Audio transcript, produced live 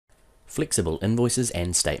Flexible Invoices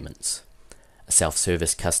and Statements, a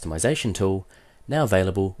self-service customization tool now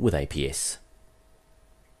available with APS.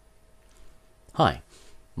 Hi,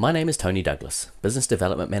 my name is Tony Douglas, Business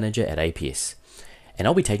Development Manager at APS, and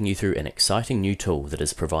I'll be taking you through an exciting new tool that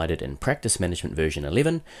is provided in Practice Management version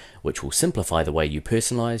 11, which will simplify the way you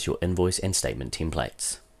personalize your invoice and statement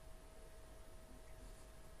templates.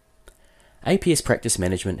 APS Practice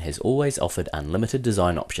Management has always offered unlimited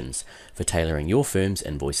design options for tailoring your firm's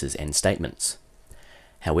invoices and statements.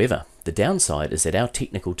 However, the downside is that our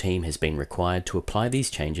technical team has been required to apply these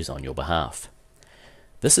changes on your behalf.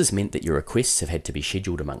 This has meant that your requests have had to be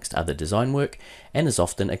scheduled amongst other design work and is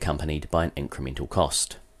often accompanied by an incremental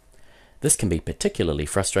cost. This can be particularly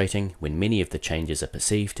frustrating when many of the changes are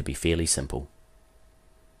perceived to be fairly simple.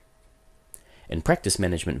 In Practice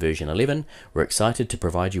Management version 11, we're excited to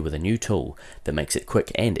provide you with a new tool that makes it quick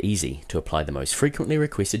and easy to apply the most frequently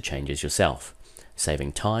requested changes yourself,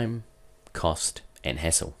 saving time, cost, and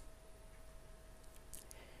hassle.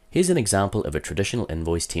 Here's an example of a traditional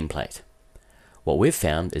invoice template. What we've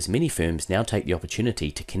found is many firms now take the opportunity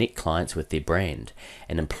to connect clients with their brand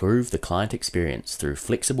and improve the client experience through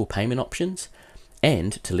flexible payment options,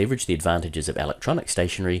 and to leverage the advantages of electronic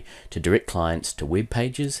stationery to direct clients to web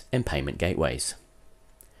pages and payment gateways.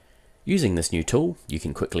 Using this new tool, you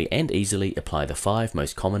can quickly and easily apply the 5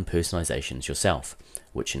 most common personalizations yourself,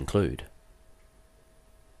 which include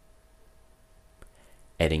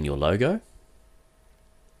adding your logo,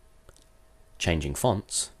 changing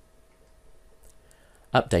fonts,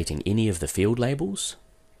 updating any of the field labels,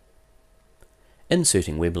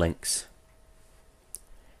 inserting web links,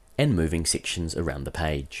 and moving sections around the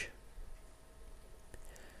page.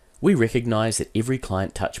 We recognize that every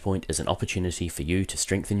client touchpoint is an opportunity for you to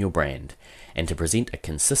strengthen your brand and to present a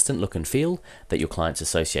consistent look and feel that your clients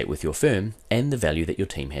associate with your firm and the value that your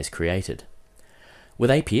team has created.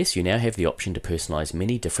 With APS, you now have the option to personalize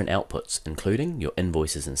many different outputs, including your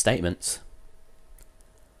invoices and statements,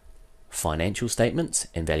 financial statements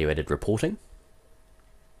and value-added reporting,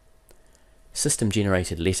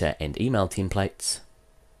 system-generated letter and email templates,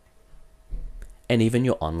 and even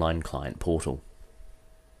your online client portal.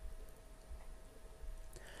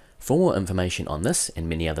 For more information on this and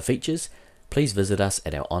many other features, please visit us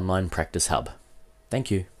at our online practice hub.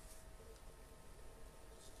 Thank you.